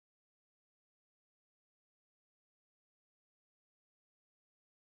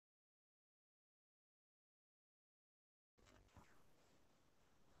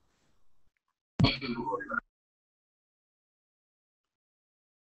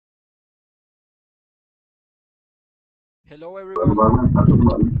Hello, everyone.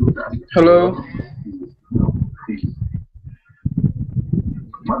 Hello.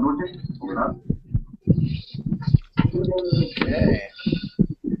 Okay.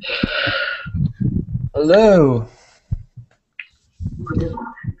 Hello.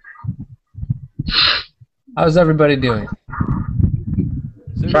 How's everybody doing?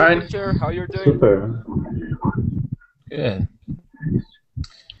 Super Fine. teacher, how you're doing? Super. Good.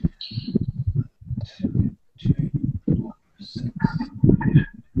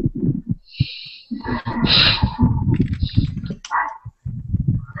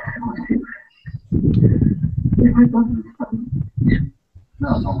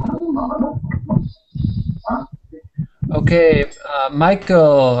 Okay,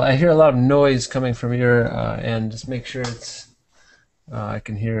 Michael, I hear a lot of noise coming from your end. Just make sure it's I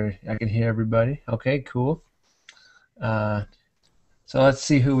can hear everybody. Okay, cool. So let's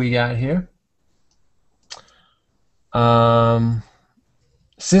see who we got here.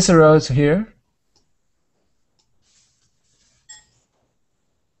 Cicero's here.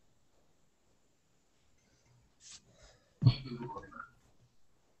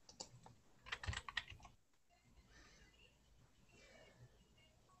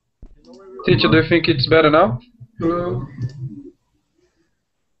 Teacher, do you think it's better now? Hello.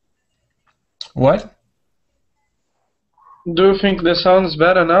 What? Do you think the sound is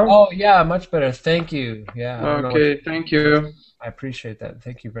better now? Oh yeah, much better. Thank you. Yeah. I don't know what Okay, thank you. I appreciate that.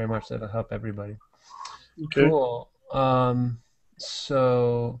 Thank you very much. That'll help everybody. Okay. Cool.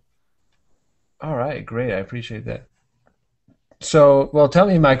 So, all right, great. I appreciate that. So, well, tell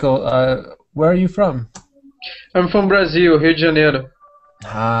me, Michael, where are you from? I'm from Brazil, Rio de Janeiro.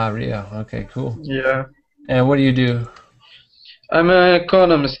 Ah, Rio. Okay, cool. Yeah. And what do you do? I'm an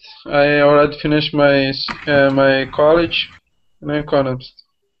economist. I already finished my college. I'm an economist.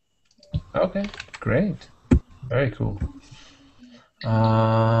 Okay, great. Very cool.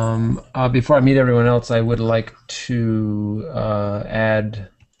 Before I meet everyone else, I would like to add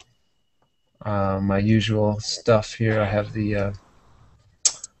my usual stuff here. I have the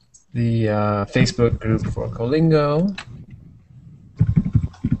Facebook group for Colingo,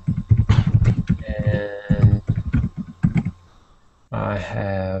 and I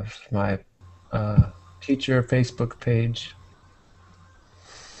have my teacher Facebook page.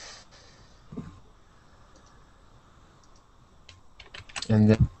 And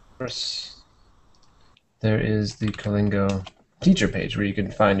then, of course, there is the Colingo teacher page where you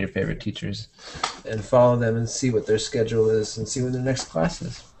can find your favorite teachers and follow them and see what their schedule is and see when their next class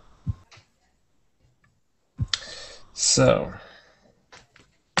is. So,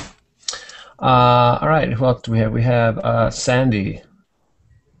 all right, who else do we have? We have Sandy.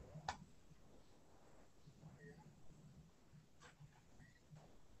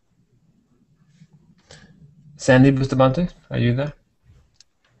 Sandy Bustamante, are you there?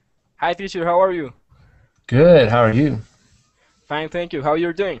 Hi, teacher, how are you? Good, how are you? Fine, thank you. How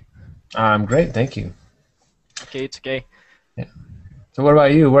you're doing? I'm great, thank you. Okay, it's okay. Yeah. So what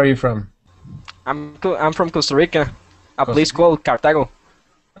about you? Where are you from? I'm from Costa Rica, a Costa place Rica. called Cartago.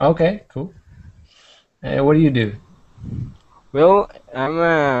 Okay, cool. And what do you do? Well,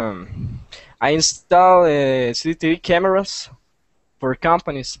 I install CCTV cameras for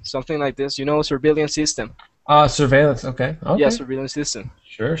companies, something like this. You know, surveillance system. Surveillance, okay, Yeah, okay. surveillance system,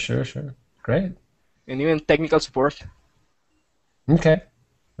 Sure, sure, sure. Great. and even technical support. Okay,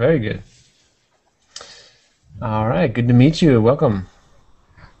 very good. All right, good to meet you. Welcome.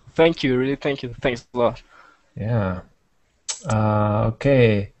 Thank you, really, thank you. Thanks a lot. Yeah.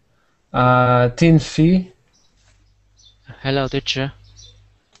 Okay. Tin Phi. Hello, teacher.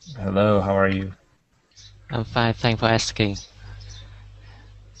 Hello, how are you? I'm fine. Thanks for asking.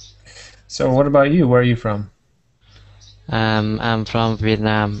 So what about you? Where are you from? I'm from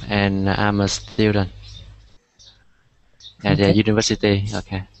Vietnam and I'm a student at the Okay. university.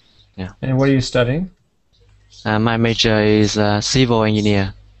 Okay. Yeah. And what are you studying? My major is civil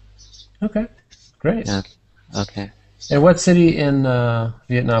engineer. Okay, great. Yeah. Okay. And what city in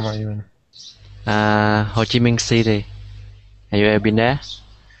Vietnam are you in? Ho Chi Minh City. Have you ever been there?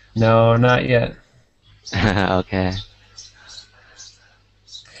 No, not yet. Okay.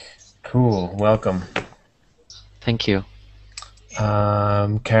 Cool, welcome. Thank you.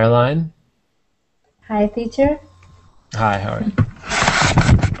 Caroline? Hi, teacher. Hi, how are you?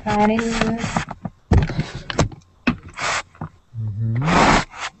 Fine.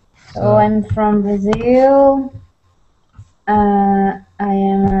 So Uh, I'm from Brazil. I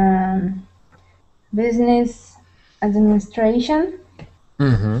am business administration.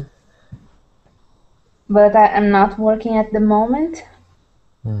 mm-hmm. but I'm not working at the moment.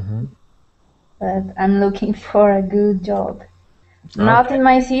 Mm-hmm. But I'm looking for a good job. Not Okay. in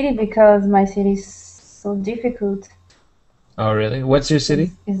my city because my city is so difficult. Oh, really? What's your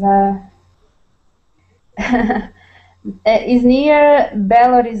city? Is a is near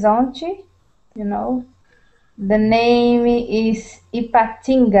Belo Horizonte, you know. The name is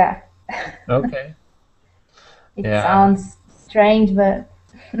Ipatinga. Okay. It Yeah. sounds strange, but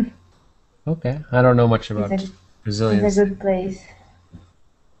Okay. I don't know much it's about a it's Brazilian a cities. good place.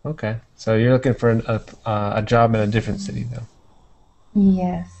 Okay. So you're looking for a job in a different city, though.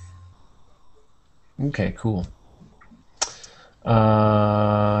 Yes. Okay, cool.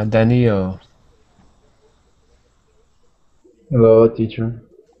 Danilo, Hello, teacher.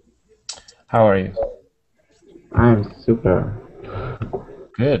 how are you? I'm super.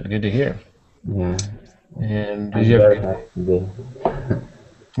 Good. Good to hear. Yeah, And did I'm you have a very good day? happy today.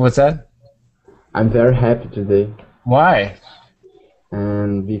 What's that? I'm very happy today, Why?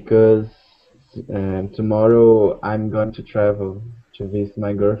 and because tomorrow I'm going to travel to visit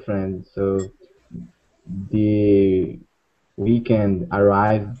my girlfriend. So the weekend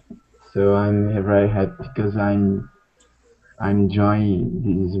arrived. So I'm very happy because I'm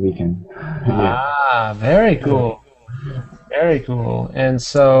enjoying this weekend. Yeah. Ah, very cool. Very cool. And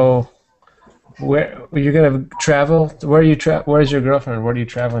so, where you're gonna travel? Where are you Where's your girlfriend? Where are you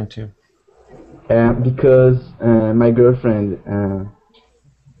traveling to? Because my girlfriend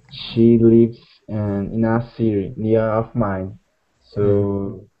she lives in a city near of mine. Hmm.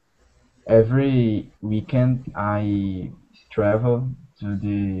 So every weekend I travel to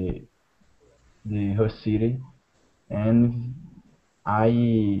the her city and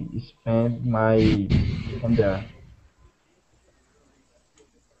I spend my weekend there.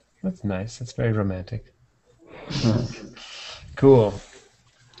 That's nice. That's very romantic. Cool.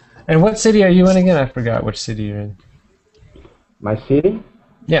 And what city are you in again? I forgot which city you're in. My city?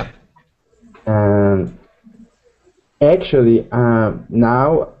 Yeah. Um, Actually,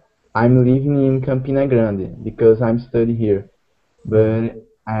 now I'm living in Campina Grande because I'm studying here. Hmm. But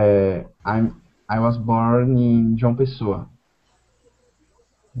I was born in João Pessoa.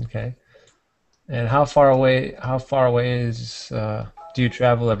 Okay. And how far away? How far away is? Do you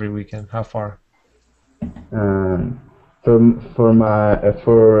travel every weekend? How far? Um, for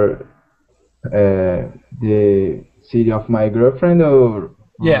the city of my girlfriend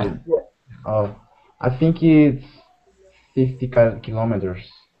Yeah. oh, I think it's 50 kilometers.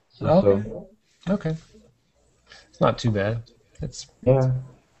 Okay. So Okay. It's not too bad. It's yeah,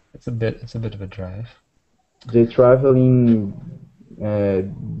 it's a bit of a drive. the traveling uh,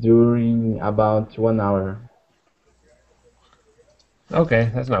 during about 1 hour.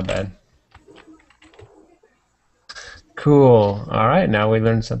 Okay, that's not bad. Cool. All right, now we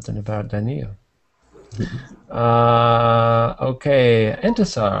learned something about Danilo. Okay,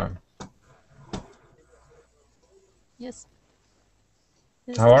 Entisar, Yes,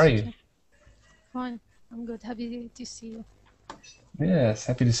 yes, how are you? teacher. Fine. I'm good. Happy to see you. Yes,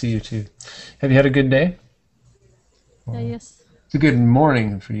 happy to see you too. Have you had a good day? Yes. It's a good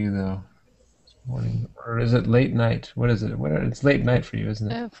morning for you though. Morning, or is it late night? What is it? It's late night for you,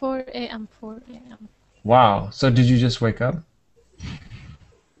 isn't it? 4 a.m. 4 a.m. Wow. So did you just wake up?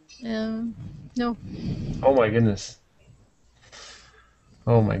 No. Oh my goodness.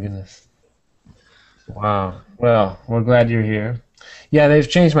 Oh my goodness. Wow. Well, we're glad you're here. Yeah, they've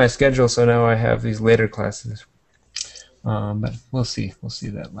changed my schedule, so now I have these later classes. But we'll see. We'll see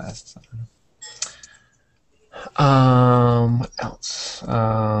that lasts. What else?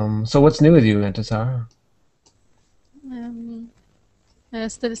 So what's new with you, Antasar? Um,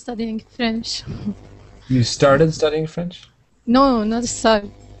 Still studying French. You started studying French? No, not start.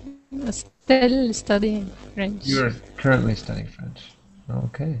 Still studying French. You're currently studying French.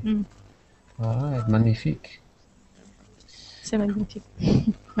 Okay. Mm. All right. Magnifique. C'est magnifique.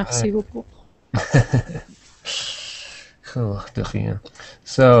 Ouais. Merci beaucoup. Cool. De rien.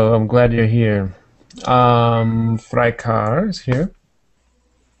 So I'm glad you're here. Frykar is here.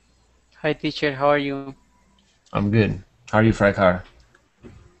 Hi teacher, how are you? I'm good. How are you, Frykar?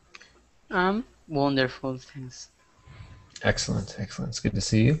 Wonderful, thanks. Excellent. Excellent. It's good to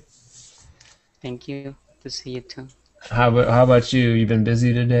see you. Thank you. To see you too. How about you? You been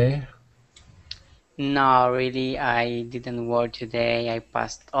busy today? No, really, I didn't work today. I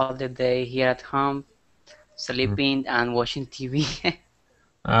passed all the day here at home, sleeping and watching TV.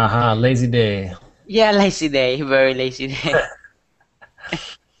 Aha, lazy day. Yeah, lazy day, very lazy day.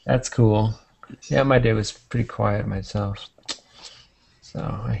 That's cool. Yeah, my day was pretty quiet myself. So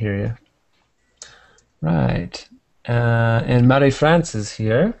I hear you. Right. And Marie France is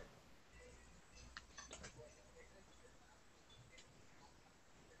here.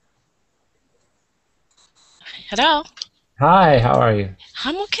 Hello. Hi, how are you?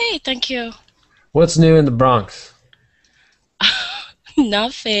 I'm okay, thank you. What's new in the Bronx?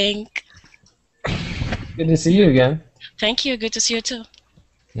 Nothing. Good to see you again. Thank you. Good to see you too.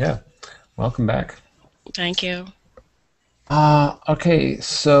 Yeah, welcome back. Thank you. Okay,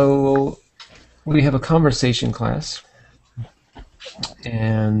 so we have a conversation class,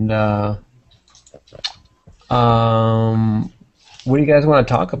 and what do you guys want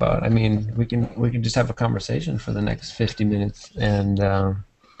to talk about? I mean, we can just have a conversation for the next 50 minutes, and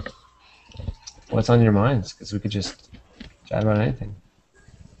what's on your minds? Because we could just chat about anything.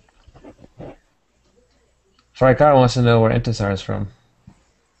 Frikar wants to know where Entisar is from.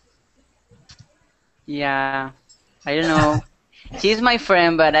 Yeah, I don't know. She's my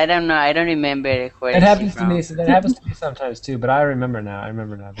friend, but I don't know. I don't remember where It is she happens to from. me. So that happens to me sometimes too. But I remember now. I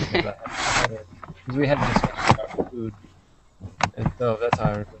remember now because we had a discussion about food, and so that's how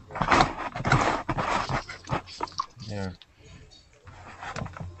I remember. Yeah.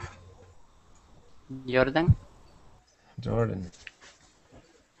 Jordan? Jordan.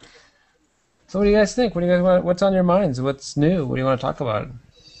 So what do you guys think? What do you guys want? What's on your minds? What's new? What do you want to talk about?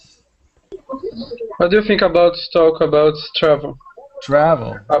 What do you think about talk about travel?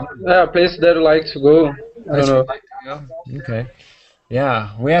 Travel. Yeah, a place that you like to go. I don't know. Like to go? Okay.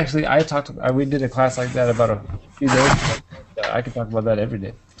 Yeah, we did a class like that about a few days ago. I could talk about that every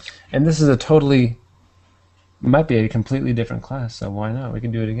day. And this is might be a completely different class, so why not? We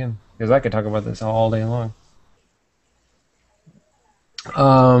can do it again. Because I could talk about this all day long.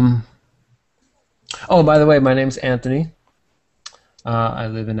 Oh, by the way, my name's Anthony. I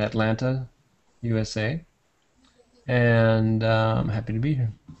live in Atlanta, USA. And I'm happy to be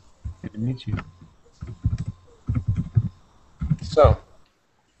here. Good to meet you. So,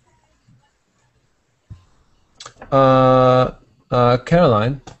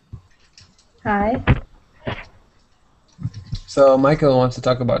 Caroline. Hi. So Michael wants to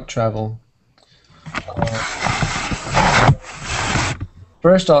talk about travel.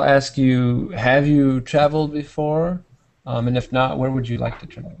 First, I'll ask you: have you traveled before? And if not, where would you like to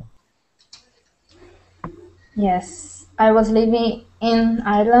travel? Yes, I was living in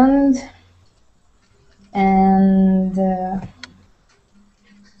Ireland, and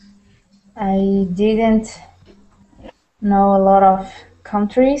I didn't know a lot of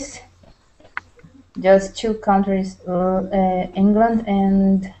countries, just two countries, England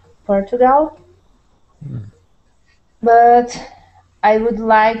and Portugal. But I would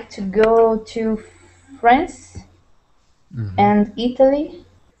like to go to France and Italy,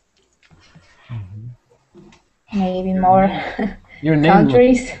 maybe more Your name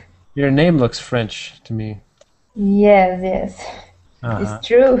countries. Your name looks French to me. Yes, it's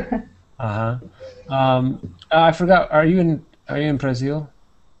true. I forgot. Are you in Brazil?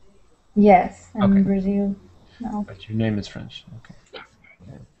 Yes, I'm in Okay. Brazil now. But your name is French. Okay.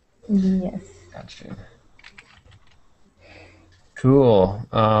 Yes. Gotcha. Cool.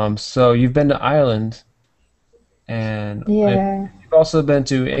 So you've been to Ireland, and Yeah. you've also been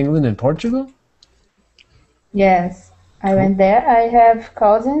to England and Portugal? Yes, I went there. I have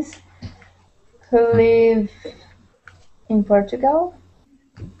cousins who live in Portugal.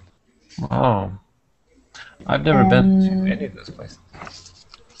 Wow. I've never been to any of those places.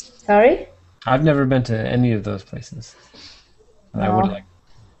 Sorry? I've never been to any of those places. And I would No. like.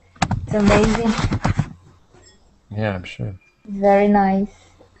 It's amazing. Yeah, I'm sure. It's very nice.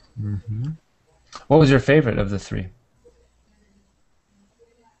 What was your favorite of the three?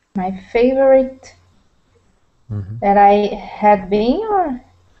 My favorite that I had been or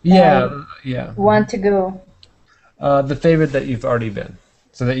Yeah. want to go? The favorite that you've already been,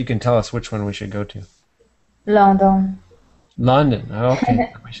 so that you can tell us which one we should go to. London. London. Oh,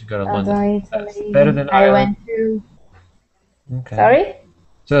 okay. We should go to London. London is That's amazing. better than I Ireland. went to. Okay. Sorry?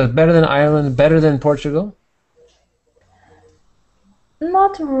 So it's better than Ireland, better than Portugal?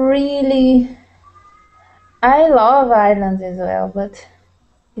 Not really. I love Ireland as well, but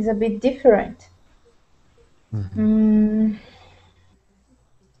it's a bit different.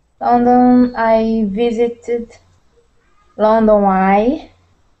 London, I visited London Eye,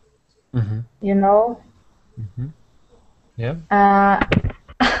 you know. Yeah. I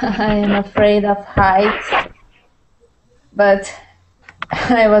am afraid of heights, but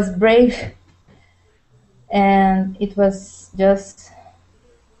I was brave, and it was just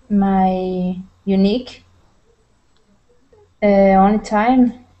my unique. Only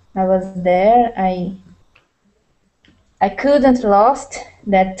time I was there, I couldn't lost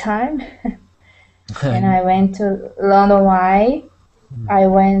that time, and I went to London Eye. I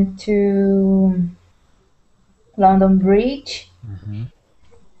went to London Bridge.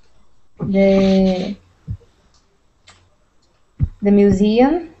 The the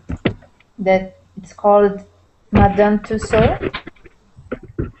museum that it's called Madame Tussauds.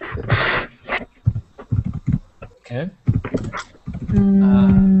 Okay.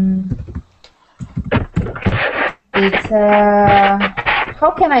 It's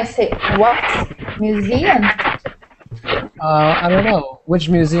how can I say wax museum? I don't know. Which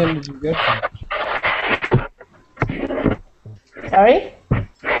museum did you go to? Sorry?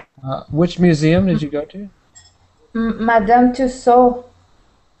 Which museum did you go to? Madame Tussauds.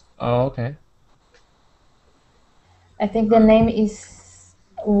 Oh, okay. I think the name is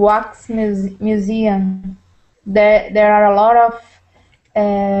Wax Museum. There are a lot of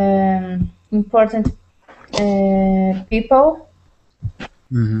important people,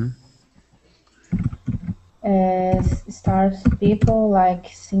 stars people like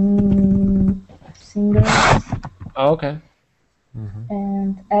singers Oh, okay.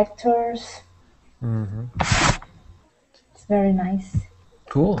 and actors. It's very nice.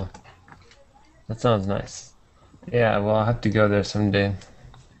 Cool. That sounds nice. Yeah, well, I'll have to go there someday.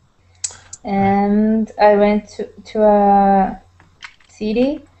 And I went to a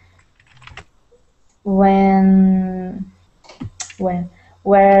city where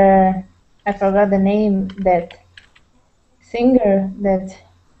I forgot the name, that singer that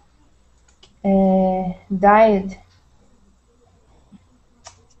died.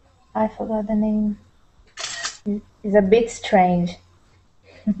 I forgot the name. It's a bit strange,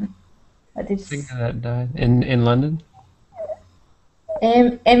 but it's Singer that died in London?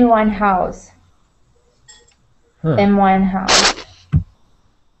 Amy Winehouse. Huh. Amy Winehouse.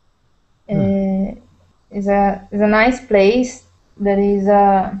 Is a nice place. There is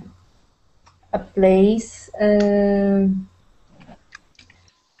a place. There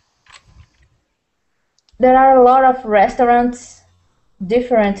are a lot of restaurants,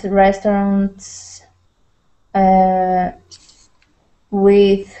 different restaurants,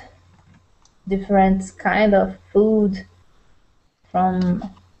 with different kind of food from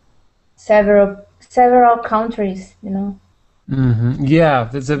several countries. Yeah,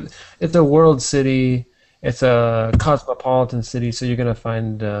 it's a world city. It's a cosmopolitan city, so you're gonna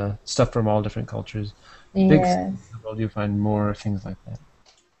find stuff from all different cultures. Big cities in Yes. the world, you find more things like that.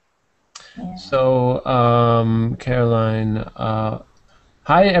 Yeah. So, Caroline,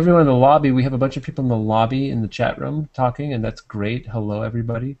 hi everyone in the lobby. We have a bunch of people in the lobby in the chat room talking, and that's great. Hello,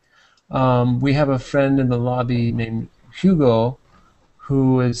 everybody. We have a friend in the lobby named Hugo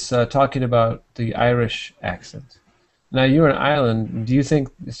who is talking about the Irish accent. Now, you're in Ireland. Do you think,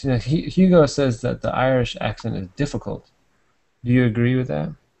 Hugo says that the Irish accent is difficult. Do you agree with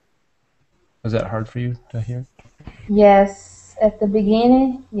that? Was that hard for you to hear? Yes, at the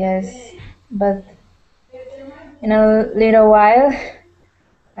beginning, yes, but in a little while,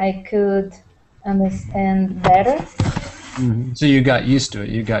 I could understand better. So you got used to it.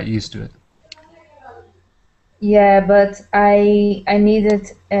 You got used to it. Yeah, but I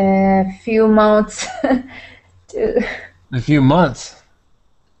needed a few months A few months.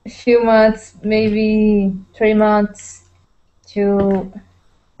 maybe 3 months to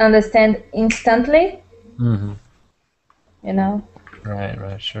understand instantly, you know?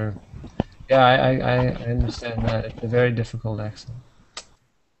 Right, sure. Yeah, I understand that. It's a very difficult accent.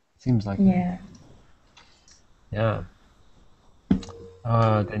 Seems like Yeah. that. Yeah.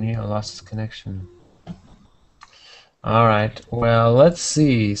 Daniel lost his connection. All right. Well, let's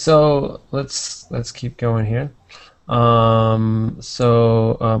see. So let's keep going here.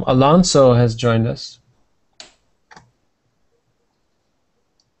 Alonso has joined us.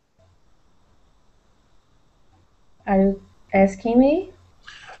 Are you asking me?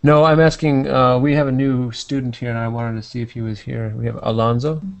 No, I'm asking. We have a new student here, and I wanted to see if he was here. We have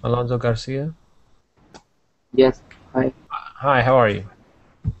Alonso Garcia. Yes, hi. Hi, how are you?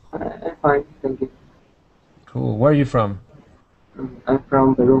 I'm fine, thank you. Cool. Where are you from? I'm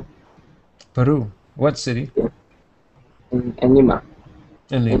from Peru, Peru. What city? in Lima.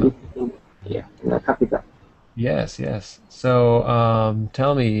 In Lima. Yeah, in the capital. Yes. So,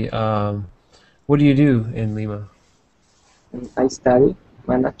 tell me, what do you do in Lima? I study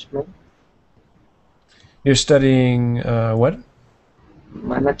management. You're studying what?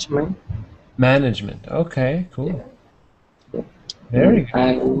 Management. Management. Okay, cool. Yeah. Very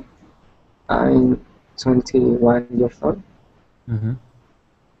good. I'm 21 years old.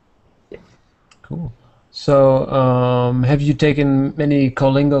 Cool. So, have you taken many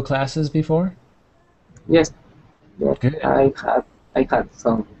Colingo classes before? Yes. Yeah. Good. I had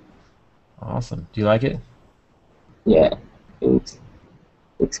some. Awesome. Do you like it? Yeah.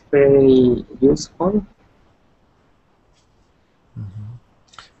 It's very useful.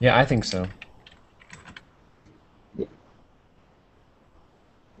 Yeah, I think so.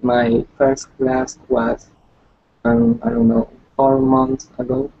 My first class was, I don't know, 4 months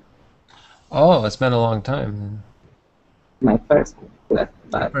ago. Oh, it's been a long time. My first class,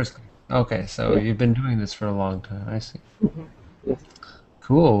 but First. Okay, so yeah. you've been doing this for a long time. I see. Yes.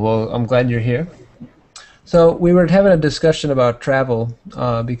 Cool. Well, I'm glad you're here. So we were having a discussion about travel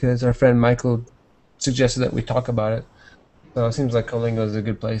because our friend Michael suggested that we talk about it. So it seems like Colingo is a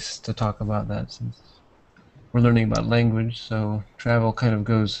good place to talk about that since we're learning about language. So travel kind of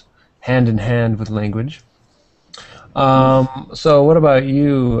goes hand in hand with language. So what about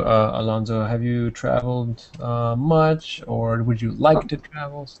you, Alonso? Have you traveled much, or would you like to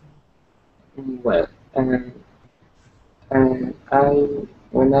travel? Well, I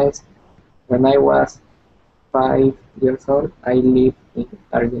when I when I was 5 years old, I lived in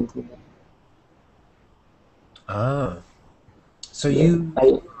Argentina. Ah, so Yeah, you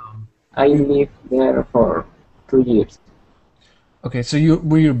I lived there for 2 years. okay? So you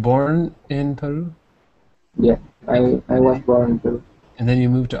were you born in Peru, Yeah, I was born to, and then you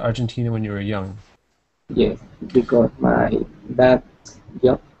moved to Argentina when you were young. yes, because my dad's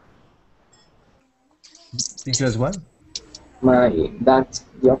job, Because what? my dad's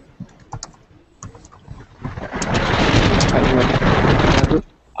job, I was,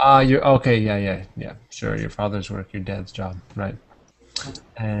 You're okay. Yeah. Sure, your father's work, your dad's job, right?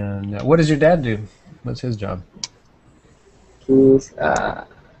 And what does your dad do? What's his job? he's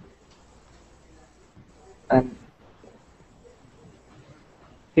and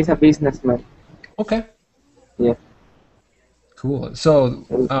he's a businessman. Okay, Yeah, cool. So,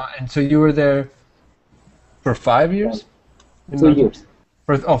 and so you were there for 5 years? In 2 years.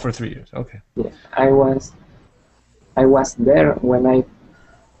 For 3 years. Okay. Yeah, I was there when I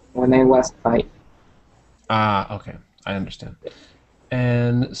was 5. Ah, okay. I understand.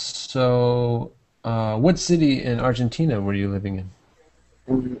 And so, what city in Argentina were you living in?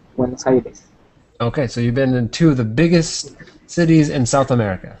 In Buenos Aires. Okay, so you've been in two of the biggest cities in South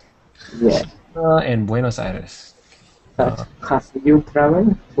America, Yeah. and Buenos Aires. Have you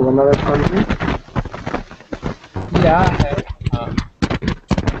traveled to another country? Yeah, I have.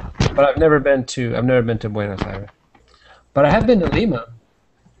 But I've never been to Buenos Aires. But I have been to Lima,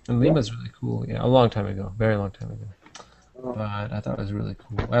 and Lima's really cool. Yeah, a long time ago, very long time ago. But I thought it was really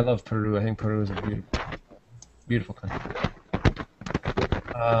cool. I love Peru. I think Peru is a beautiful country.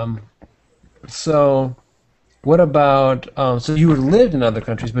 So, what about? So you lived in other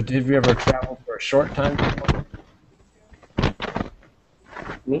countries, but did you ever travel for a short time?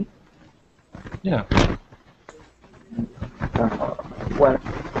 Me? Yeah. Well,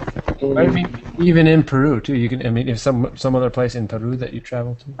 I mean, even in Peru too. You can. I mean, if some other place in Peru that you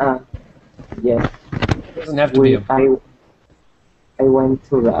travel to. Yeah. It doesn't have to be a. I went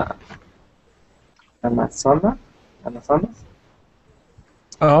to the Amazonas.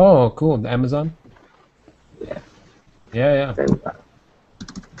 Oh, cool. The Amazon. Yeah. Yeah.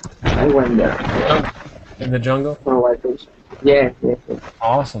 I went there. In the jungle. For vacation. Yeah.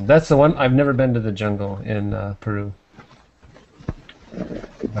 Awesome. That's the one. I've never been to the jungle in Peru.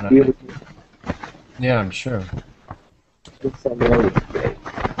 It's beautiful. Yeah, I'm sure. It's a very great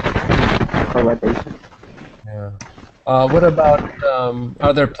for vacation. Yeah. What about?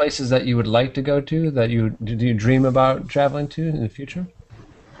 Are there places that you would like to go to that do you dream about traveling to in the future?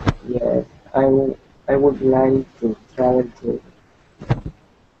 Yes, I would like to travel to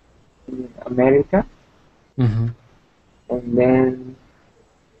America, Mm-hmm. and then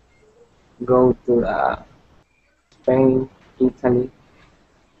go to Spain, Italy.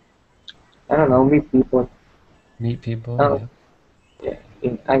 I don't know, meet people. Meet people. Yeah.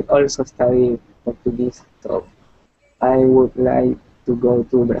 I also study Portuguese, so I would like to go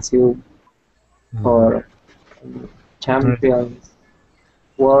to Brazil for Champions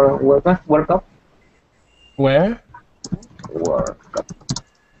World Cup. Where? World Cup.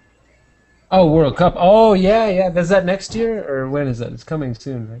 Oh, World Cup. Oh, yeah. Is that next year or when is that? It's coming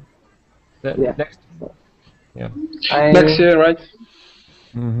soon, right? Yeah. Next. Yeah. Next year, right?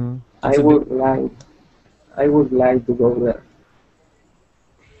 Mm-hmm. I would like to go there.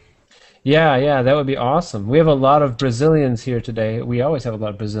 Yeah, that would be awesome. We have a lot of Brazilians here today. We always have a lot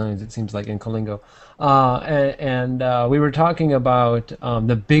of Brazilians, it seems like, in Colingo. And we were talking about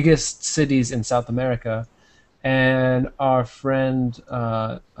the biggest cities in South America, and our friend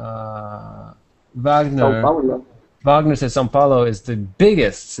Wagner says São Paulo is the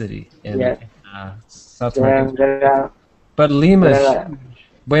biggest city in South America. But Lima is huge.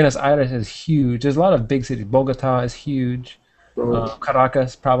 Buenos Aires is huge. There's a lot of big cities. Bogota is huge.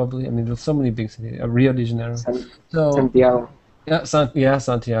 Caracas, probably. I mean, there's so many big cities. Rio de Janeiro. Santiago. Yeah,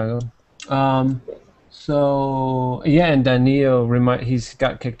 Santiago. So yeah, and Danilo he's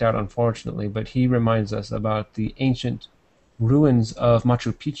got kicked out unfortunately, but he reminds us about the ancient ruins of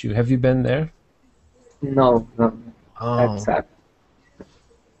Machu Picchu. Have you been there? No, no, that's Oh. sad.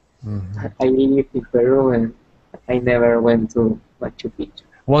 Mhm. I live in Peru and I never went to Machu Picchu.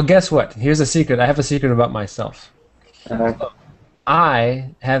 Well, guess what? Here's a secret. I have a secret about myself. Uh,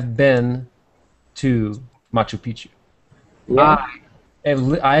 I have been to Machu Picchu. yeah,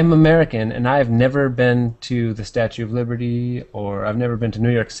 I'm American, and I have never been to the Statue of Liberty, or I've never been to New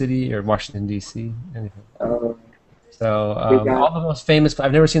York City or Washington D.C. Anything. uh, So we got all the most famous.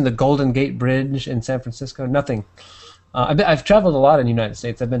 I've never seen the Golden Gate Bridge in San Francisco. Nothing. I've traveled a lot in the United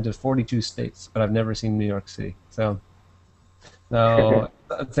States. I've been to 42 states, but I've never seen New York City. So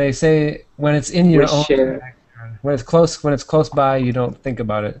they say when it's in your we own, share. when it's close by, you don't think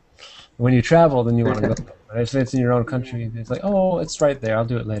about it. When you travel, then you want to go. But if it's in your own country, it's like, oh, it's right there. I'll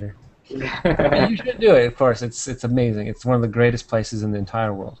do it later. And you should do it, of course. It's amazing. It's one of the greatest places in the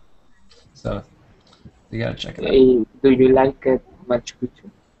entire world. So you gotta check it out. Hey, do you like Machu Picchu?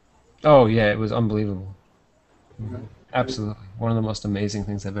 Oh yeah, it was unbelievable. Absolutely, one of the most amazing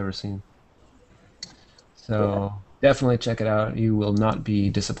things I've ever seen. So definitely check it out. You will not be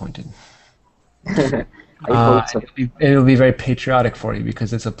disappointed. I hope so. It'll be very patriotic for you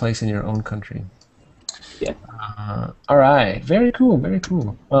because it's a place in your own country. Yeah. All right. Very cool. Very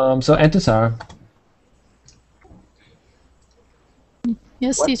cool. So Entisar,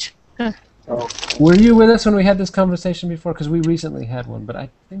 Yes, What? teacher. Oh, were you with us when we had this conversation before? Because we recently had one, but I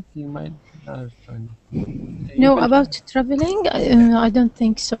think you might not have joined. No, about traveling, I don't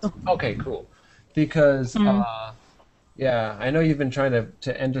think so. Okay, cool. Because yeah, I know you've been trying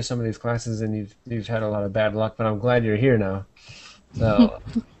to enter some of these classes and you've had a lot of bad luck, but I'm glad you're here now. So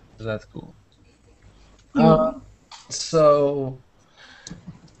that's cool. So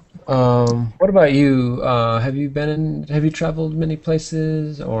what about you? Have you traveled many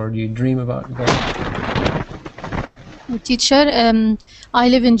places, or do you dream about going? Teacher, I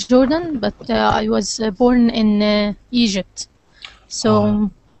live in Jordan, but I was born in Egypt. So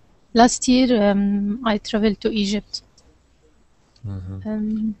last year I traveled to Egypt.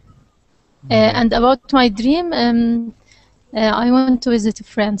 And about my dream, I want to visit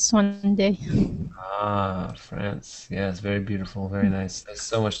France one day. France. Yeah, it's very beautiful, very nice. There's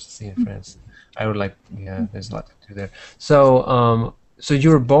so much to see in France. I would like, yeah, there's a lot to do there. So, so you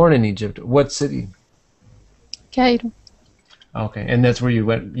were born in Egypt. What city? Cairo. Okay, and that's where you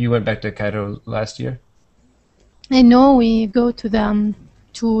went. You went back to Cairo last year. I know we go to the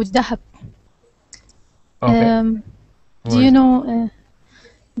to Dahab. Okay. Do you know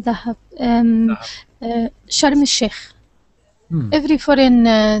Dahab? Sharm el-Sheikh. Every foreign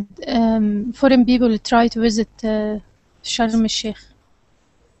people try to visit Sharm el-Sheikh.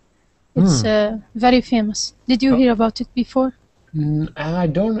 It's very famous. Did you hear about it before? I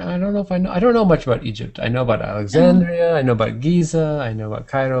don't know if I know. I don't know much about Egypt. I know about Alexandria. I know about Giza. I know about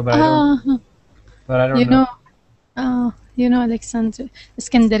Cairo, but I don't know. You know Alexandria,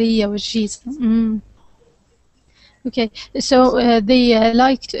 Iskandariya, والجيزة. Okay, so they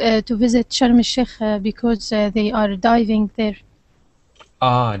like to visit Sharm el-Sheikh because they are diving there.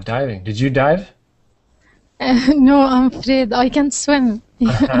 Diving. Did you dive? No, I'm afraid I can't swim. I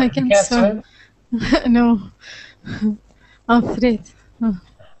You can't can't swim. No, I'm afraid.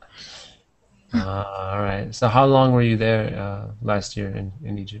 All right. So how long were you there last year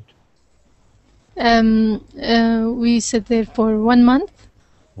in Egypt? We sat there for 1 month.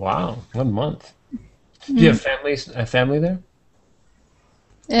 Wow, 1 month. Do you have family there?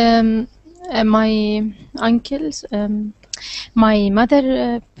 My uncles, my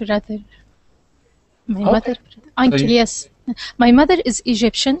mother, brother, my Okay. mother, uncle, you- yes. My mother is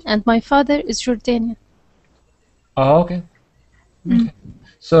Egyptian and my father is Jordanian. Oh, okay. Okay.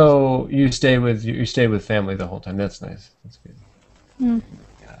 So you stay with family the whole time. That's nice. That's good. Mm.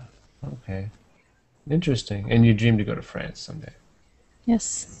 Okay. Interesting. And you dream to go to France someday.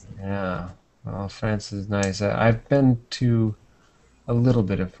 Yes. Yeah. Well, France is nice. I've been to a little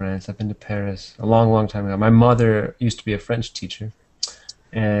bit of France. I've been to Paris a long, long time ago. My mother used to be a French teacher,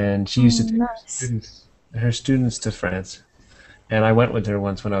 and she used to take Nice. her students to France. And I went with her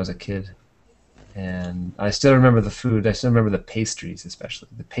once when I was a kid. And I still remember the food. I still remember the pastries, especially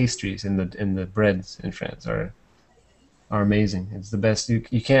the pastries and the breads in France are amazing. It's the best.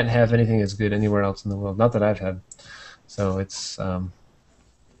 You can't have anything as good anywhere else in the world. Not that I've had. So it's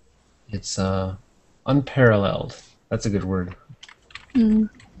unparalleled. That's a good word. Mm.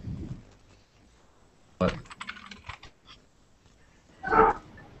 But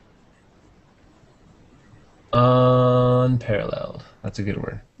unparalleled. That's a good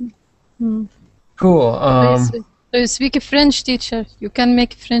word. Mm. Cool. So you speak a French, teacher. You can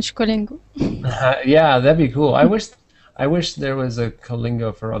make French Colingo. Yeah, that'd be cool. I wish there was a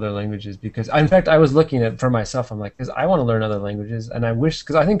Colingo for other languages because, in fact, I was looking at for myself. I'm like, because I want to learn other languages, and I wish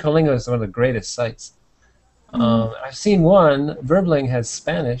because I think Colingo is one of the greatest sites. I've seen one. Verbling has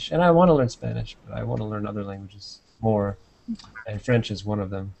Spanish, and I want to learn Spanish, but I want to learn other languages more, and French is one of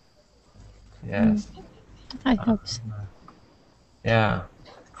them. Yes. I hope so. Yeah.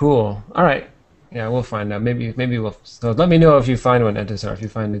 Cool. All right. Yeah, we'll find out. Maybe we'll. So let me know if you find one, Entisar, if you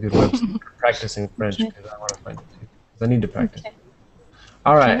find a good website for practicing French, because I want to find it too. 'Cause I need to practice. Okay.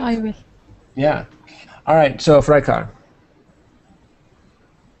 All right. Okay, I will. Yeah. All right. So, Freikar.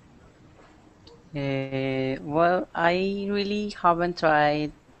 Well, I really haven't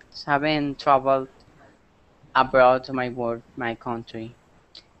traveled abroad to my country.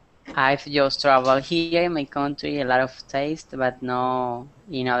 I've just traveled here in my country, a lot of taste, but no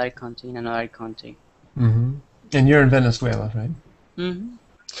in another country. Mm-hmm. And you're in Venezuela, right? Hmm.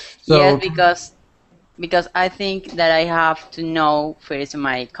 So, Yes, because I think that I have to know first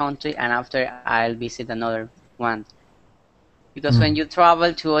my country, and after I'll visit another one. Because when you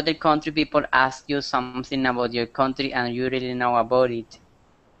travel to other country, people ask you something about your country, and you really know about it.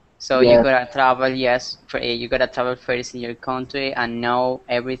 So you Yeah. gotta travel, yes, you gotta travel first in your country and know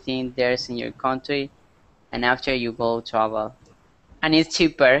everything there's in your country, and after you go travel, and it's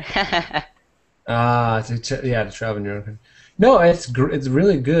cheaper. to travel in your own country. No, it's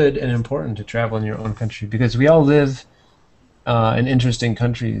really good and important to travel in your own country because we all live in interesting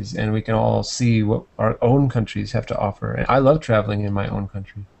countries, and we can all see what our own countries have to offer. And I love traveling in my own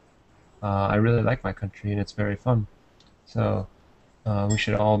country. I really like my country, and it's very fun. So we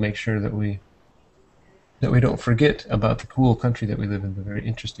should all make sure that we don't forget about the cool country that we live in, the very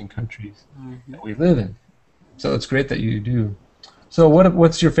interesting countries that we live in. So it's great that you do. So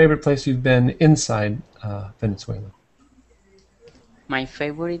what's your favorite place you've been inside Venezuela? My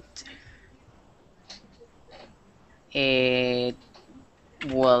favorite,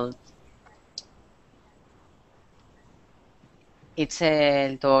 well, it's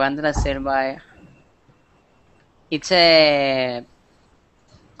El Tobogán de la Selva. It's a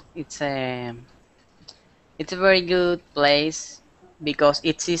it's a it's a very good place because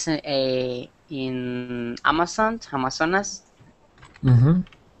it is in Amazonas, Mm-hmm.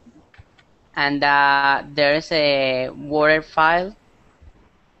 and there's a waterfall,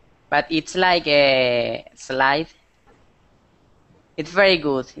 but it's like a slide. It's very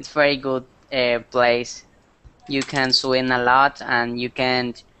good. It's very good place. You can swim a lot, and you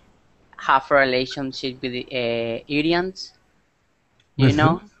can have a relationship with Indians. You With who?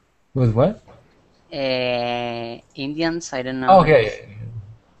 know, With what? Indians. I don't know. Oh, okay.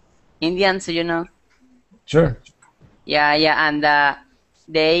 Indians. You know. Sure. Yeah, yeah, and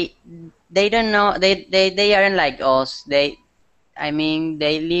they don't know. They aren't like us. I mean,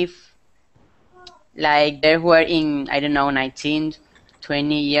 they live like they were in, I don't know, 19,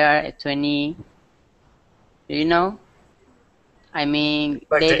 20. You know. I mean,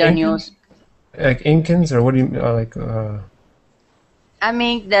 Like they the don't Incans? use. Like Incans, or what do you like? I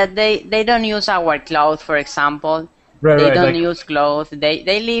mean that they don't use our clothes, for example. Right, They right. don't Like use clothes. They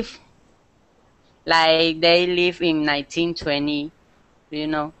live like they live in 1920. You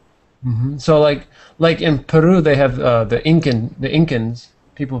know. So like in Peru, they have the Incans,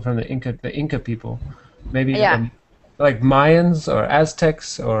 people from the Inca people, maybe Yeah. like Mayans or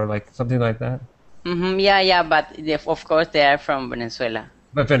Aztecs or like something like that. Yeah, yeah, but of course they are from Venezuela.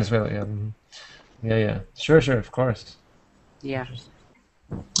 But Venezuela, yeah. Yeah. Sure, of course. Yeah.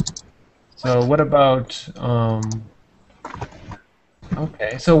 So what about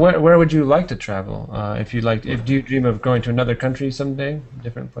okay, so where would you like to travel? If do you dream of going to another country someday, a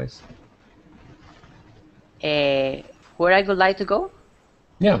different place? Where I would like to go?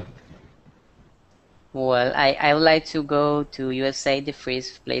 Yeah. Well, I would like to go to USA, the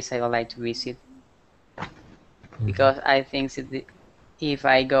first place I would like to visit, because I think if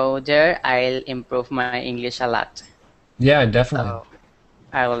I go there, I'll improve my English a lot. Yeah, definitely. So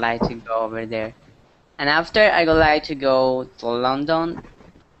I would like to go over there. And after, I would like to go to London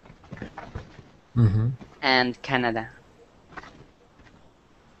and Canada.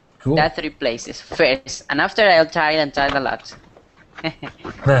 Cool. That 3 places first, and after I'll try a lot.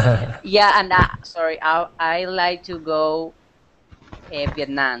 Yeah, and sorry, I like to go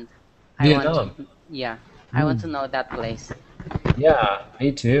Vietnam. Vietnam. I want to know that place. Yeah,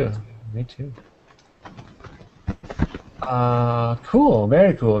 me too. Cool,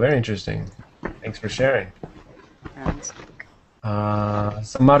 very interesting. Thanks for sharing. And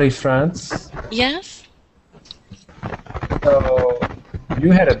So Marie France. Yes? So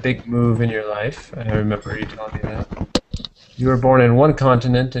You had a big move in your life. I remember you telling me that. You were born in one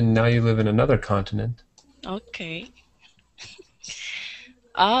continent and now you live in another continent. Okay.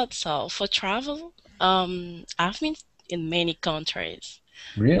 So for travel, I've been in many countries.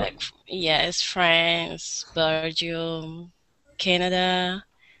 Really? Like, yes, France, Belgium, Canada,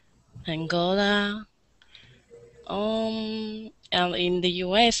 Angola. And in the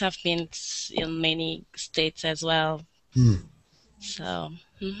US, I've been in many states as well. Hmm. So,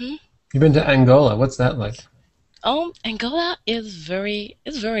 You've been to Angola. What's that like? Angola is very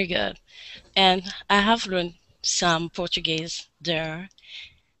good, and I have learned some Portuguese there.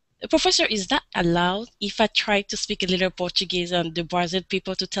 Professor, is that allowed if I try to speak a little Portuguese and the Brazil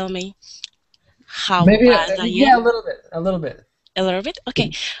people to tell me how Maybe, bad I yeah, a am? little bit. A little bit. A little bit?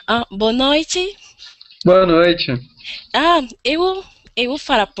 Okay. Boa noite. Boa noite. Eu vou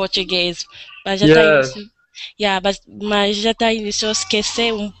falar português, mas já tá Yes. início. Yeah, mas já tá início a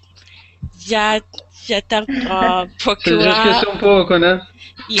esquecer já já tá Você já procurar. esqueceu um pouco, né?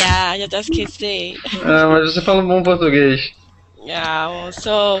 Yeah, já tá esquecendo. Ah, mas você fala um bom português. Yeah,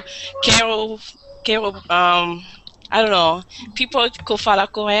 so quero I don't know, people que falar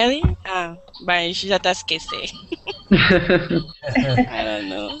com ele, mas já tá esquecendo. I don't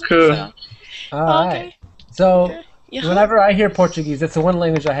know. Cool. So, All okay. right. So, Yeah. whenever I hear Portuguese, it's the one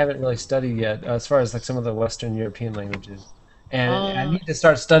language I haven't really studied yet, as far as like some of the Western European languages. And I need to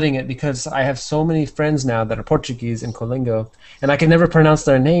start studying it because I have so many friends now that are Portuguese in Colingo, and I can never pronounce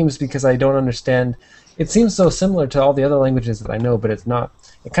their names because I don't understand. It seems so similar to all the other languages that I know, but it's not.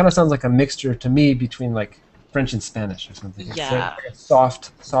 It kind of sounds like a mixture to me between like French and Spanish or something. It's Yeah. like a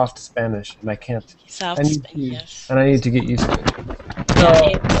soft Spanish, and I can't. South I need Spain, to, yes. and I need to get used to it.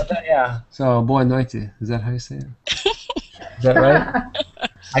 So yeah. So boa noite. Is that how you say it? Is that right?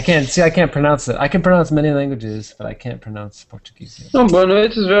 I can't pronounce it. I can pronounce many languages, but I can't pronounce Portuguese yet. Oh, boa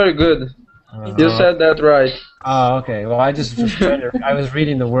noite is very good. You said that right. Oh, okay. Well, I just was I was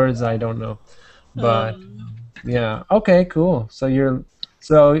reading the words I don't know, but yeah. Okay, cool.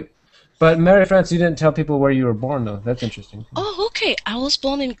 But Mary France, you didn't tell people where you were born though. That's interesting. Oh, okay. I was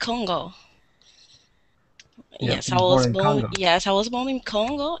born in Congo. Yeah, Yes, you I were was born in born. Congo. Yes, I was born in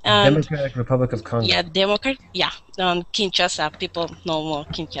Congo, and Democratic Republic of Congo. yeah, Democrat. Yeah, Kinshasa. People know more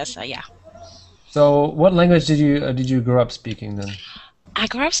Kinshasa. Yeah. So, what language did you grow up speaking then? I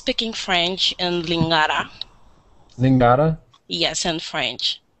grew up speaking French and Lingala. Lingala? Yes, and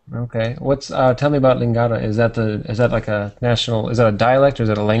French. Okay. Tell me about Lingala. Is that like a national? Is that a dialect or is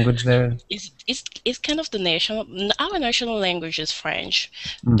that a language there? It's kind of the national. Our national language is French,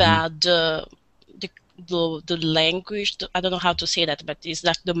 Mhm. but the language, I don't know how to say that, but it's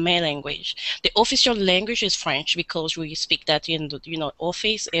like the main language. The official language is French because we speak that in the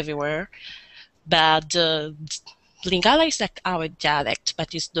office everywhere. But Lingala is like our dialect,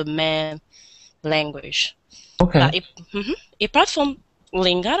 but it's the main language. Okay. But apart from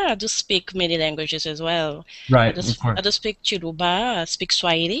Lingala, I do speak many languages as well. Right, I of course. do speak Chiluba, I speak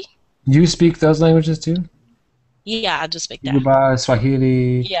Swahili. You speak those languages too? Yeah, I do speak that. Yoruba,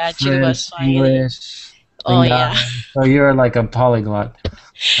 Swahili, Yeah, Chiluba, French, Swahili. English. Oh, Lingala. yeah. So you're like a polyglot.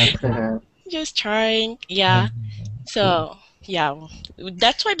 That's cool. Just trying, yeah. So, yeah,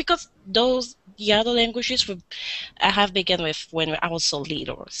 that's why, because the other languages I have begun with when I was so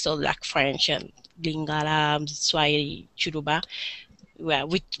little, so like French and Lingala, Swahili, Chiluba. Well,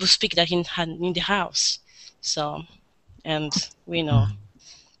 we speak that in the house. So, and we know.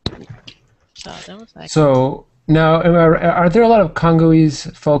 So that was like. So now, are there a lot of Congolese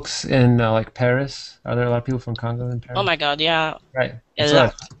folks in like Paris? Are there a lot of people from Congo in Paris? Oh my God, yeah. Right. A That's lot.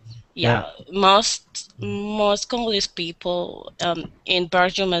 right. Yeah. Most Congolese people in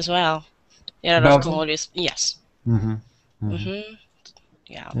Belgium as well. There are a lot of Belgium? Congolese. Yes. Mm-hmm.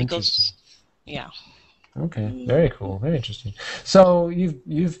 Yeah, because yeah. Okay, very cool, very interesting. So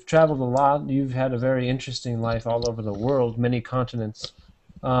you've traveled a lot. You've had a very interesting life all over the world, many continents.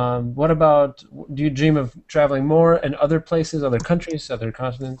 What about? Do you dream of traveling more in other places, other countries, other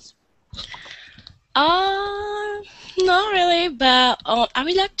continents? Not really, but I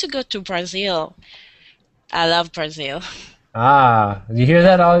would like to go to Brazil. I love Brazil. Ah, you hear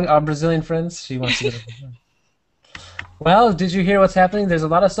that, all our Brazilian friends? She wants to go to Brazil. Well, did you hear what's happening? There's a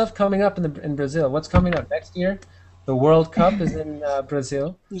lot of stuff coming up in Brazil. What's coming up next year? The World Cup is in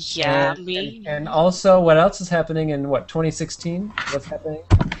Brazil. Yeah, and also, what else is happening in 2016? What's happening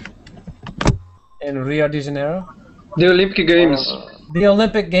in Rio de Janeiro? The Olympic Games. The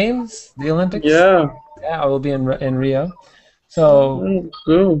Olympic Games? The Olympics? Yeah. Yeah, I will be in Rio. So,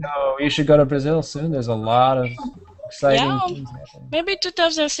 cool. So you should go to Brazil soon. There's a lot of exciting Yeah, things happening. maybe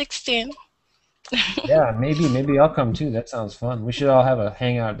 2016. Yeah, maybe I'll come too. That sounds fun. We should all have a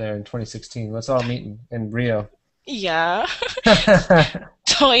hangout there in 2016. Let's all meet in Rio. Yeah.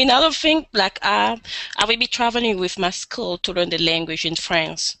 So another thing, like I will be traveling with my school to learn the language in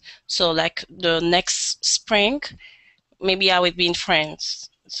France. So like the next spring, maybe I will be in France.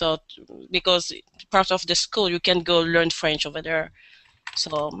 So because part of the school, you can go learn French over there.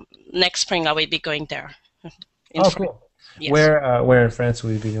 So next spring I will be going there in Oh, France. cool. Yes. Where in France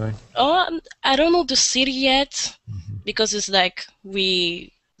will you be going? Oh, I don't know the city yet because it's like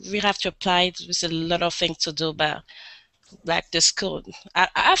we have to apply. There's a lot of things to do, but like the school,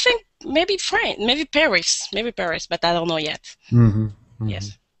 I think maybe France, maybe Paris, but I don't know yet.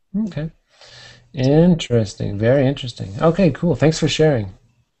 Yes, Okay. Interesting. Very interesting. Okay, cool. Thanks for sharing.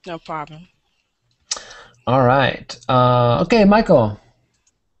 no problem. All right. Okay, Michael.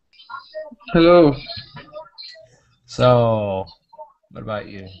 Hello. So, what about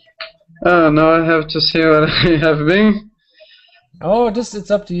you? Now I have to say what I have been. Oh, just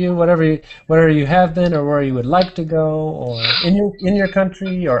it's up to you. Whatever you have been, or where you would like to go, or in your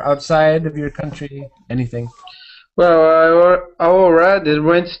country, or outside of your country, anything. Well, I already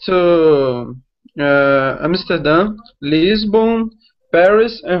went to Amsterdam, Lisbon,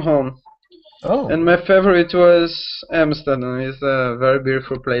 Paris, and Rome. Oh. And my favorite was Amsterdam. It's a very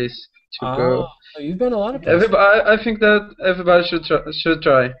beautiful place to go. So you've been a lot of places. I think that everybody should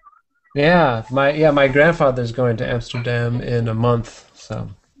try. Yeah, my grandfather's going to Amsterdam in a month, so.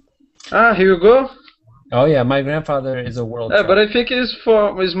 Here you go. Oh yeah, my grandfather is a world. But I think it's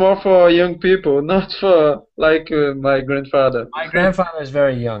more for young people, not for like my grandfather. My grandfather is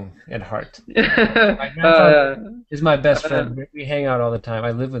very young at heart. My grandfather is my best friend. We hang out all the time.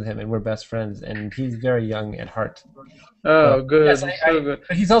 I live with him, and we're best friends. And he's very young at heart. Oh, so, good. Yes, so good.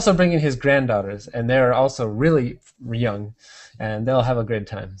 But he's also bringing his granddaughters, and they're also really young, and they'll have a great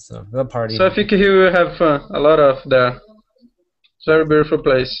time. So they'll party. So I think he will have fun. A lot of there. It's a very beautiful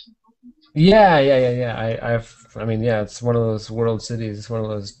place. Yeah. I mean, yeah, it's one of those world cities. It's one of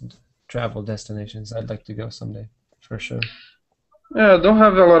those travel destinations I'd like to go someday, for sure. Yeah, I don't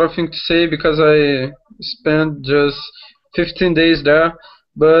have a lot of things to say because I spent just 15 days there.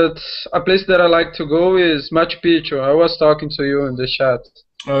 But a place that I like to go is Machu Picchu. I was talking to you in the chat.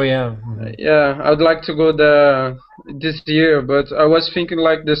 Oh yeah. Yeah, I'd like to go there this year, but I was thinking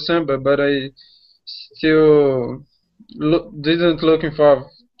like December, but I still didn't looking for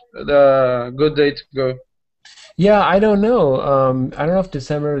the good day to go. Yeah, I don't know. I don't know if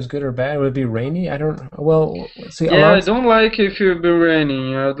December is good or bad. Would it be rainy? I don't. Well, see. Yeah, I don't like if it be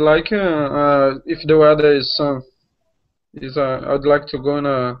raining. I'd like if the weather is sun. I'd like to go in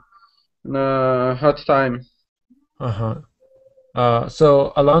a hot time.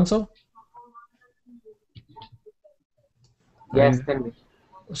 So Alonso? Yes, tell me.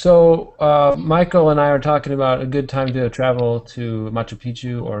 So Michael and I are talking about a good time to travel to Machu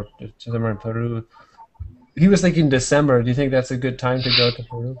Picchu or to somewhere in Peru. He was thinking December. Do you think that's a good time to go to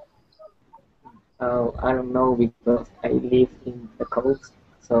Peru? Oh, I don't know because I live in the coast,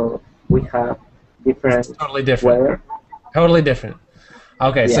 so we have different Totally different. weather. Totally different.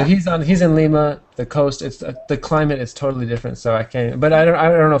 Okay, so Yeah. he's in Lima, the coast. It's the climate is totally different. So I can't. But I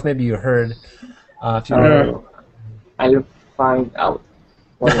don't know if maybe you heard. If you heard. I'll find out.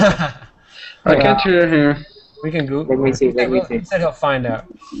 I can't hear here. We can Google. Let me see. Let me see. He said he'll find out.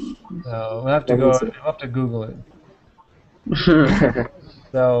 So we'll have to Let me go. see. We'll have to Google it.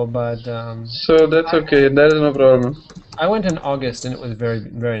 So, but So that's okay. That is no problem. I went in August and it was very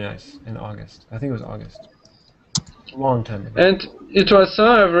very nice in August. I think it was August. A long time ago. And it was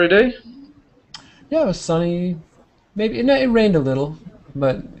sun every day. Yeah, it was sunny. Maybe it rained a little,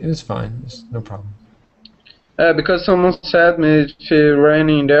 but it was fine. It's no problem. Because someone said me if it's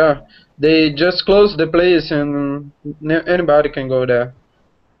raining there, they just close the place and anybody can go there.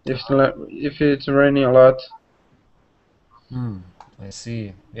 If it's raining a lot. I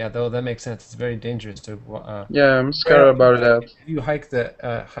see. Yeah, though that makes sense. It's very dangerous to. Yeah, I'm scared about that. If you hike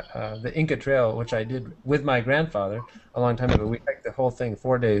the Inca Trail, which I did with my grandfather a long time ago, we hiked the whole thing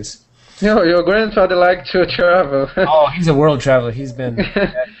 4 days. No, your grandfather liked to travel. Oh, he's a world traveler. He's been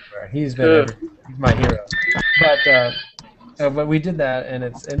everywhere. He's been everywhere. He's my hero. But we did that, and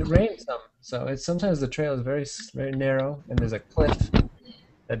it rained some. So it's sometimes the trail is very very narrow, and there's a cliff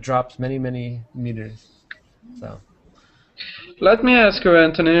that drops many meters. So. Let me ask you,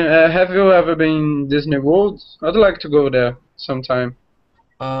 Anthony, have you ever been Disney World? I'd like to go there sometime.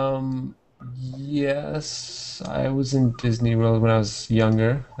 Yes, I was in Disney World when I was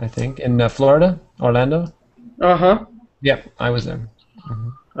younger, I think, in Florida, Orlando. Uh-huh. Yep, I was there.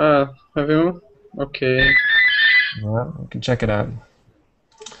 Have you? Okay. Well, we can check it out.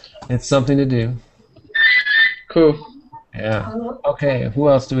 It's something to do. Cool. Yeah. Okay, who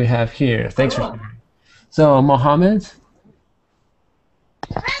else do we have here? Thanks for sharing. So, Mohammed?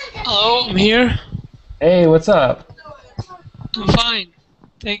 Hello, I'm here. Hey, what's up? I'm fine.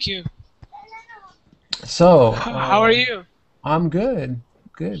 Thank you. So, How are you? I'm good.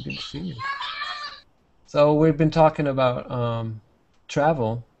 Good to see you. So, we've been talking about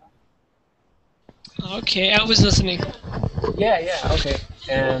travel. Okay, I was listening. Yeah, okay.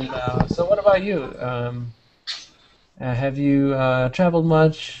 And so what about you? Have you traveled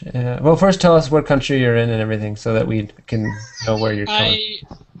much? Well, first tell us what country you're in and everything so that we can know where you're coming.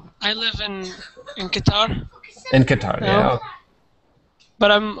 I live in Qatar. In Qatar, yeah.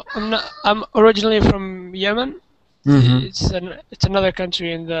 But I'm originally from Yemen. Mm-hmm. It's another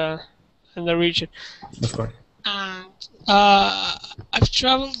country in the region. Of course. And I've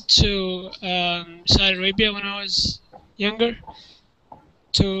traveled to Saudi Arabia when I was younger,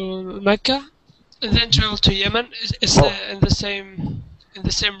 to Mecca, and then traveled to Yemen. It's in the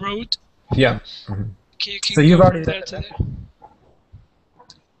same road. Yeah. Mm-hmm. So you've already been to there.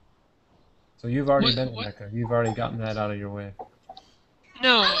 So you've already been to Mecca. You've already gotten that out of your way.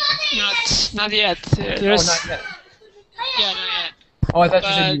 No, not yet. Not yet. Yeah, not yet. Oh, I thought you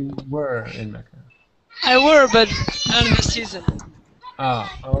said you were in Mecca. I were, but not in the season. Oh,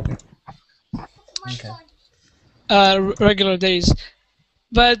 okay. Regular days.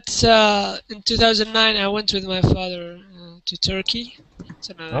 But in 2009, I went with my father to Turkey.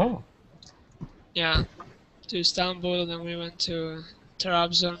 Yeah, to Istanbul, and then we went to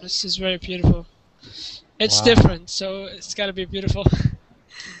Trabzon. This is very beautiful. It's different, so it's got to be beautiful.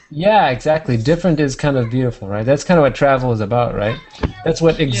 Yeah, exactly. Different is kind of beautiful, right? That's kind of what travel is about, right? That's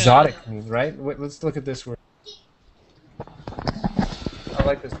what exotic means, right? Let's look at this word. I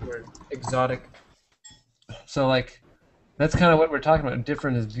like this word, exotic. So, like, that's kind of what we're talking about.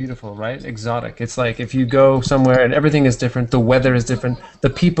 Different is beautiful, right? Exotic. It's like if you go somewhere and everything is different, the weather is different, the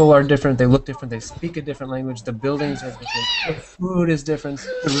people are different, they look different, they speak a different language, the buildings are different, the food is different,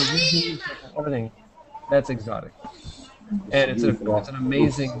 the religion is different, everything. That's exotic. And it's an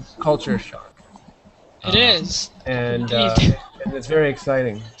amazing culture shock. It is. And it's very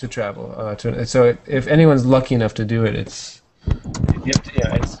exciting to travel. So if anyone's lucky enough to do it,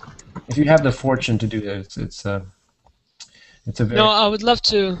 if you have the fortune to do it, it's a very. No, I would love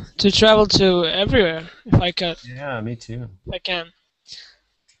to travel to everywhere if I could. Yeah, me too. If I can.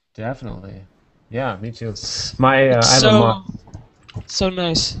 Definitely. Yeah, me too. I have a mom. So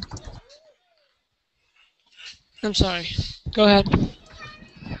nice. I'm sorry. Go ahead.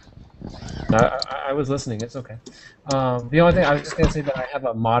 I was listening. It's okay. The only thing I was just gonna say that I have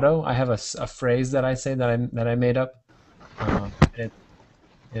a motto. I have a phrase that I say that I made up.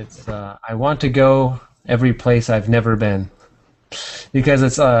 It's I want to go every place I've never been, because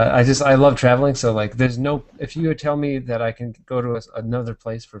it's I love traveling. So like there's no, if you would tell me that I can go to another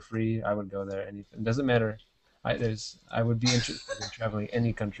place for free, I would go there. It doesn't matter. I would be interested in traveling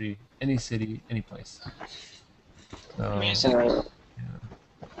any country, any city, any place. So, amazing.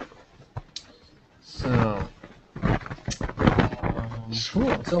 So,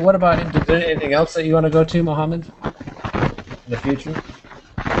 cool. So what about, is there anything else that you want to go to, Mohammed, in the future?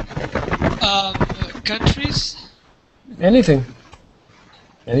 Countries? Anything.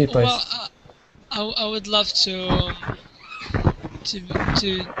 Any place. Well, I would love to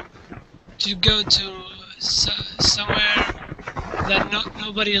go to somewhere that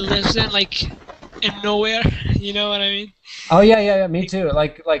nobody lives in, like in nowhere. You know what I mean? Oh yeah. Me too.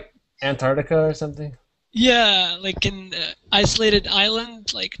 Like Antarctica or something. Yeah, like an isolated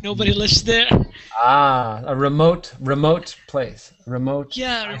island, like nobody lives there. Ah, a remote place. Remote.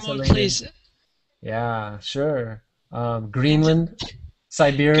 Yeah, isolated. remote place. Yeah, sure. Greenland,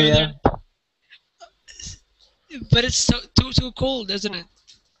 Siberia. But it's too cold, isn't it?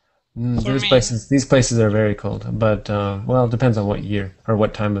 These places are very cold, but well, it depends on what year or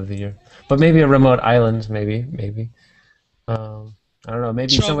what time of the year. But maybe a remote island, maybe. I don't know.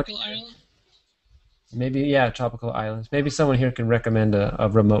 Maybe tropical island. Maybe tropical islands. Maybe someone here can recommend a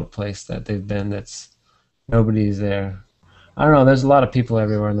remote place that they've been that's nobody's there. I don't know. There's a lot of people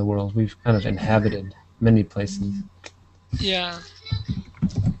everywhere in the world. We've kind of inhabited many places. Yeah,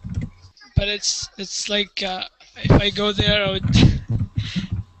 but it's like if I go there, I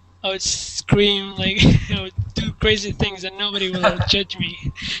would scream, like I would do crazy things, and nobody will judge me.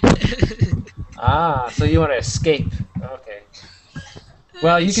 So you want to escape? Okay.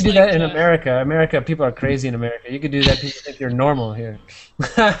 Well, you could do that in America. America, people are crazy in America. You could do that. People think you're normal here.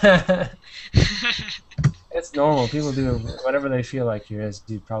 It's normal. People do whatever they feel like here, as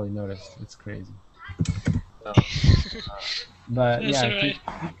you probably noticed. It's crazy. But That's yeah, alright.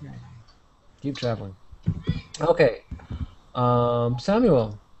 keep traveling. Okay.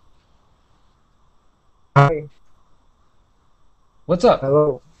 Samuel, Hi, what's up?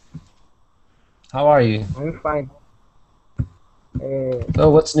 hello. How are you? I'm fine. Uh, So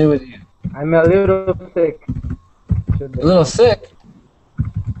what's new with you? I'm a little sick A today. little sick?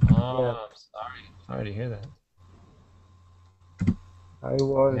 Yeah, Oh, I'm sorry. Sorry to hear that. I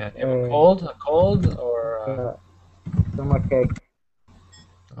was Yeah, do you have a cold? A cold or stomachache.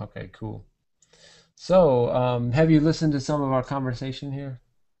 okay, cool. So, have you listened to some of our conversation here?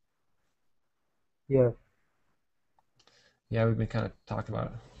 Yes. Yeah, we've been kind of talking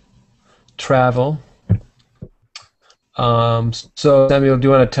about travel. So Samuel, do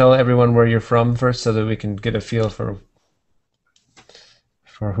you want to tell everyone where you're from first so that we can get a feel for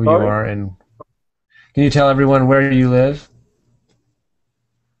who you Sorry, are, and can you tell everyone where you live?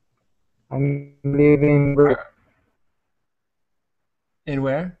 I'm living in In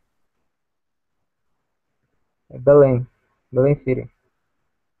where? Belém, Belém City.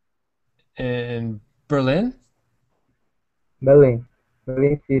 In Berlin? Belém,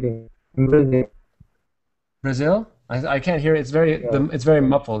 Belém City, in Brazil. Brazil? I can't hear it. Yeah. It's very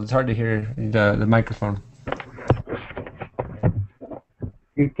muffled. It's hard to hear the microphone.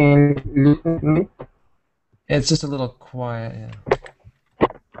 You can listen to me? It's just a little quiet. Yeah.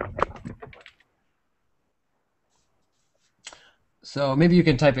 So maybe you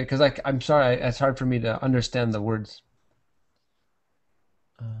can type it because I'm sorry, it's hard for me to understand the words.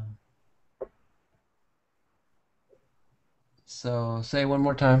 So say one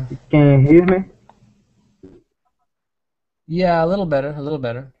more time. You can hear me? Yeah, a little better, a little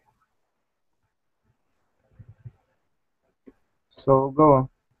better. So go on.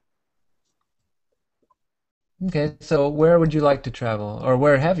 Okay, so where would you like to travel, or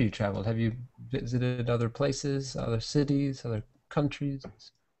where have you traveled? Have you visited other places, other cities, other countries?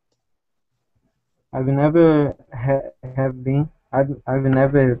 I've never have been. I've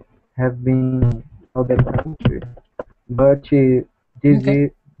never have been other country, but Okay. this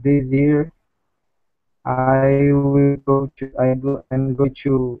year I will go to I'm going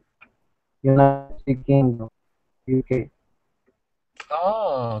to United Kingdom, UK.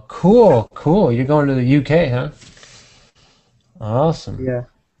 Oh, cool, cool. You're going to the UK, huh? Awesome. Yeah.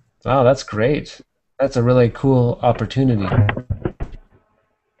 Wow, that's great. That's a really cool opportunity.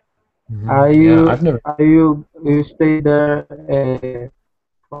 Are Yeah, I've never. you stay there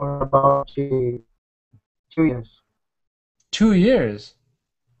for about 2 years? 2 years.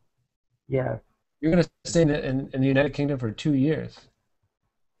 Yeah. You're gonna stay in the United Kingdom for 2 years.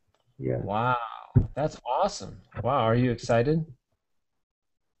 Yeah. Wow, that's awesome. Wow, are you excited?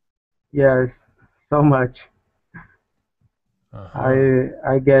 Yes. So much. Uh-huh.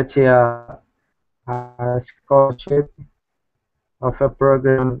 I get a scholarship of a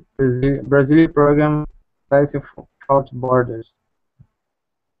program, Brazil program, Life Without Borders.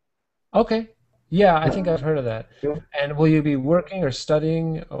 Okay. Yeah, I think I've heard of that. Yeah. And will you be working or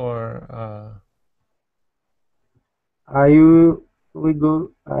studying or I'm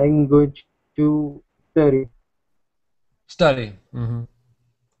going to study. study?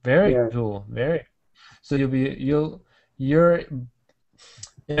 Very Yes. cool. Very. So you're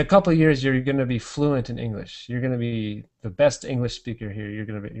in a couple of years you're going to be fluent in English. You're going to be the best English speaker here. Your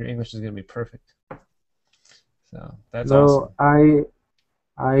English is going to be perfect. So that's awesome. So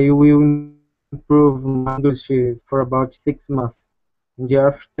I will improve my English for about 6 months. And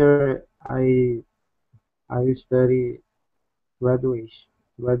after I will study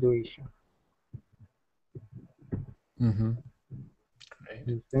graduation. Great.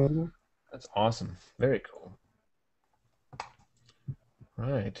 Understand? That's awesome. Very cool.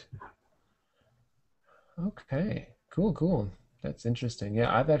 Right. Okay. Cool, cool. That's interesting.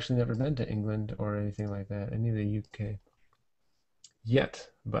 Yeah, I've actually never been to England or anything like that, any of the UK yet,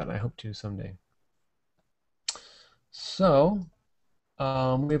 but I hope to someday. So,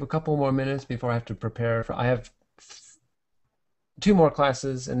 we have a couple more minutes before I have to prepare for. I have 2 more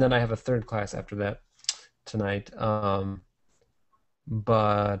classes, and then I have a third class after that tonight.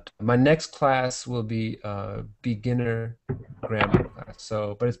 But my next class will be a beginner grammar class.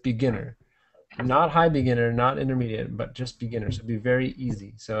 So, but it's beginner, not high beginner, not intermediate, but just beginner. So it'll be very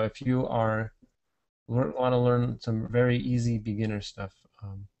easy. So if you want to learn some very easy beginner stuff,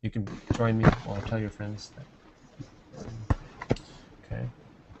 you can join me or tell your friends that. Okay.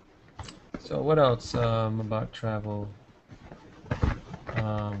 So what else about travel?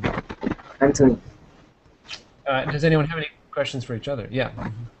 Anthony, Does anyone have any questions for each other? Yeah.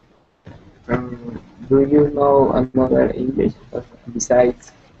 do you know another English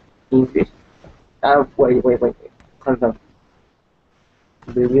besides English? Wait. Hold on.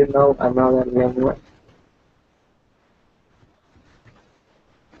 Do you know another language?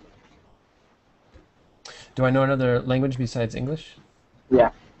 Do I know another language besides English?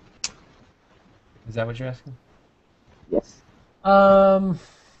 Yeah. Is that what you're asking? Yes. I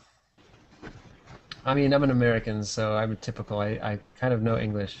mean, I'm an American, so I'm typical. I kind of know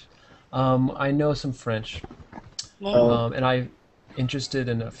English. I know some French, and I'm interested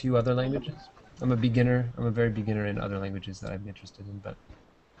in a few other languages. I'm a beginner. I'm a very beginner in other languages that I'm interested in,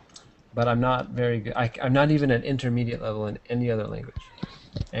 but I'm not very good. I'm not even at intermediate level in any other language,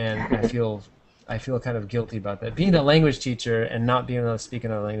 and I feel kind of guilty about that. Being a language teacher and not being able to speak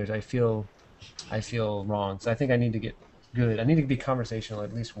another language, I feel wrong. So I think I need to get good. I need to be conversational,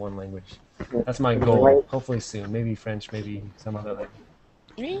 at least one language. That's my goal. Hopefully soon. Maybe French, maybe some other language.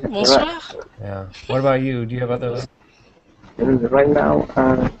 Oui, bonsoir. Yeah. What about you? Do you have other languages? Right now,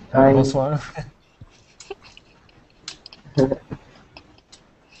 bonsoir.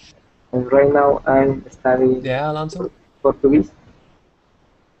 And right now I'm studying Alonso? Portuguese.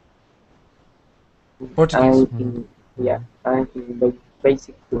 Portuguese. I'm in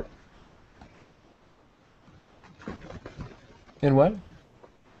basic 2. In what?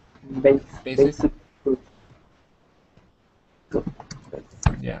 Basic 2.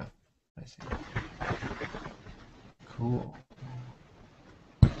 Yeah, I see. Cool.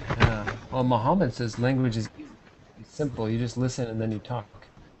 Yeah. Well, Muhammad says language is easy. It's simple. You just listen and then you talk.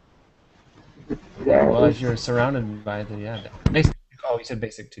 Yeah. Well, if you're surrounded by the basic. Oh, you said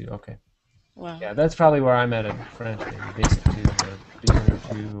basic 2. Okay. Wow. Yeah, that's probably where I'm at in French. Maybe basic 2, or beginner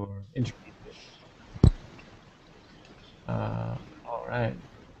 2, or intermediate. All right.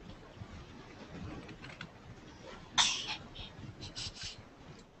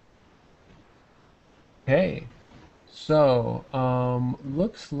 Okay, so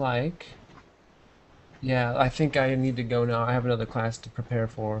looks like, yeah, I think I need to go now. I have another class to prepare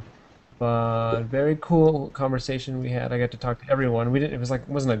for, but very cool conversation we had. I got to talk to everyone. It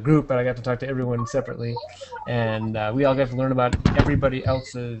wasn't a group, but I got to talk to everyone separately, and we all got to learn about everybody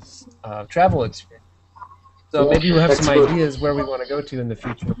else's travel experience. So maybe we'll have some ideas where we want to go to in the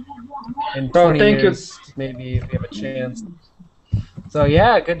future. In 20 years, maybe if we have a chance. So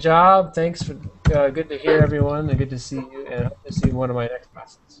yeah, good job. Thanks for good to hear everyone, and good to see you, and hope to see you in one of my next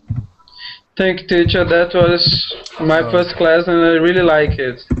classes. Thank you, teacher. That was my first class, and I really like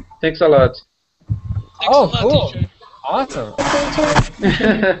it. Thanks a lot. Thanks cool. Teacher. Awesome.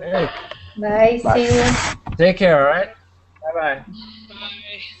 Bye. See you. Take care. All right. Bye-bye.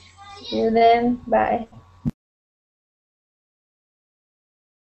 Bye. See you then. Bye.